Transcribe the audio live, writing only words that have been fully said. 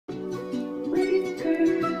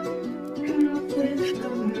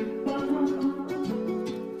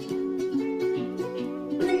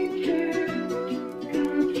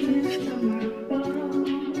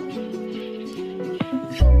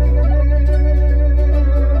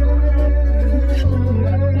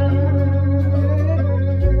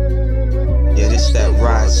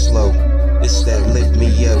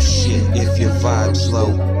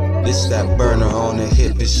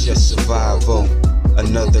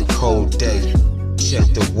another cold day.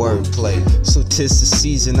 Check the wordplay. So 'tis the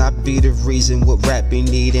season, I be the reason what rap be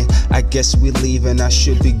needing. I guess we leaving, I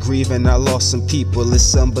should be grieving. I lost some people,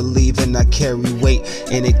 it's unbelieving. I carry weight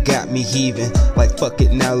and it got me heaving. Like fuck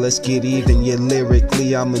it now, let's get even. Yeah,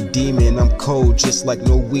 lyrically I'm a demon. I'm cold just like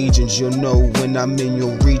Norwegians. You'll know when I'm in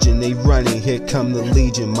your region. They running, here come the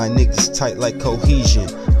legion. My niggas tight like cohesion,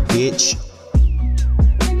 bitch.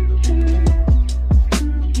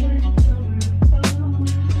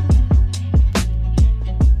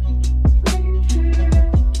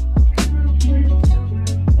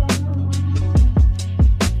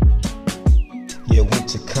 Yeah,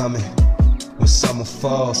 winter coming, when summer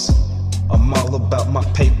falls, I'm all about my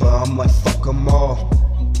paper, I'm like fuck 'em all.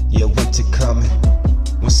 Yeah, winter coming,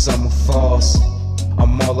 when summer falls,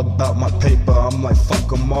 I'm all about my paper, I'm like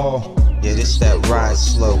fuck 'em all. Yeah, this that ride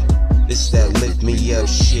slow, this that lift me up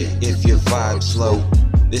shit if your vibe's low.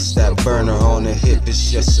 This that burner on the hip,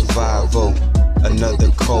 it's just survival. Another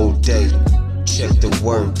cold day, check the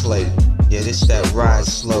wordplay. Yeah, this that ride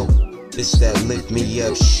slow, this that lift me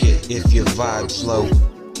up shit if your vibe's low.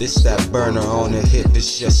 This that burner on the hip,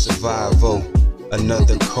 it's just survival.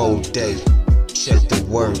 Another cold day, check the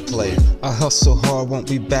wordplay. I hustle hard, won't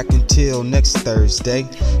be back until next Thursday.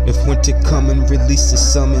 If winter coming, release the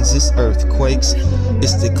summons, it's earthquakes.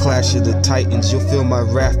 It's the clash of the titans, you'll feel my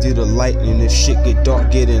wrath through the lightning. If shit get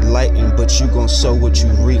dark, get enlightened, but you gon' sow what you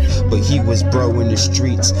reap. But he was bro in the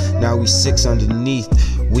streets, now we 6 underneath.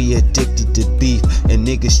 We addicted to beef, and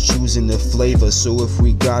niggas choosing the flavor. So if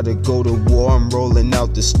we gotta go to war, I'm rolling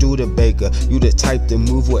out the Studebaker. You the type to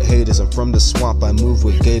move with haters, I'm from the swamp, I move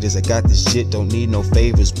with gators. I got this shit, don't need no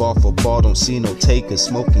favors. Ball for ball, don't see no takers.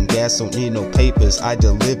 Smoking gas, don't need no papers. I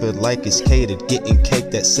deliver like it's catered, getting cake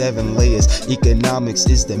that 7 layers. Economics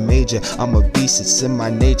is the major, I'm a beast, it's in my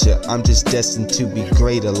nature. I'm just destined to be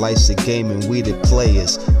greater. Life's a game and we the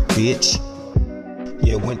players, bitch.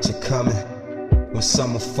 Yeah, winter coming, when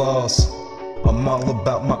summer falls, I'm all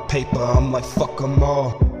about my paper, I'm like fuck 'em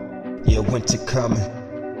all. Yeah, winter coming,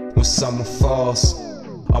 when summer falls,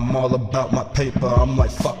 I'm all about my paper, I'm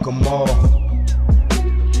like fuck 'em all.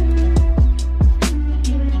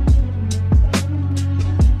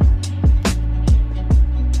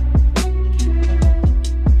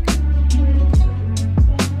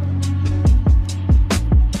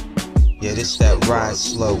 Yeah, this that ride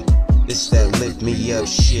slow, this that lift me up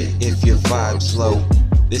shit if your vibe's low.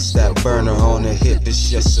 This that burner on the hip, it's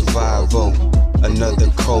just survival. Another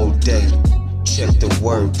cold day, check the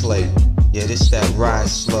wordplay. Yeah, this that ride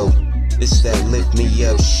slow, this that lift me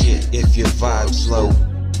up shit if your vibe's low.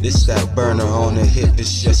 This that burner on the hip,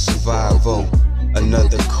 it's just survival.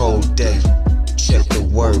 Another cold day, check the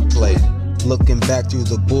wordplay. Looking back through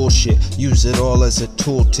the bullshit, use it all as a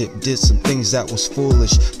tooltip. Did some things that was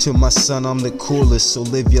foolish. To my son, I'm the coolest, so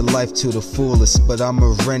live your life to the fullest. But I'm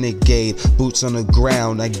a renegade, boots on the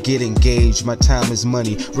ground, I get engaged. My time is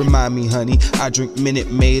money, remind me honey, I drink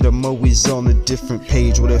Minute Maid. I'm always on a different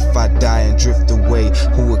page. What if I die and drift away?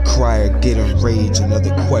 Who would cry or get enraged?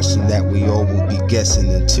 Another question that we all will be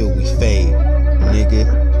guessing until we fade,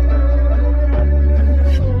 nigga.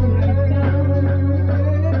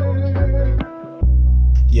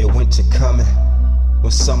 Yeah, winter coming, when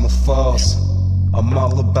summer falls, I'm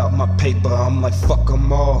all about my paper, I'm like fuck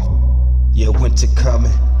 'em all. Yeah, winter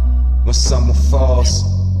coming, when summer falls,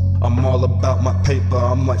 I'm all about my paper,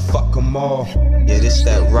 I'm like fuck 'em all. Yeah, this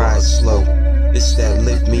that ride slow, this that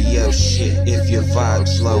lift me up shit if your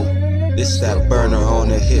vibe's low. This that burner on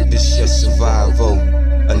the hip, it's just survival.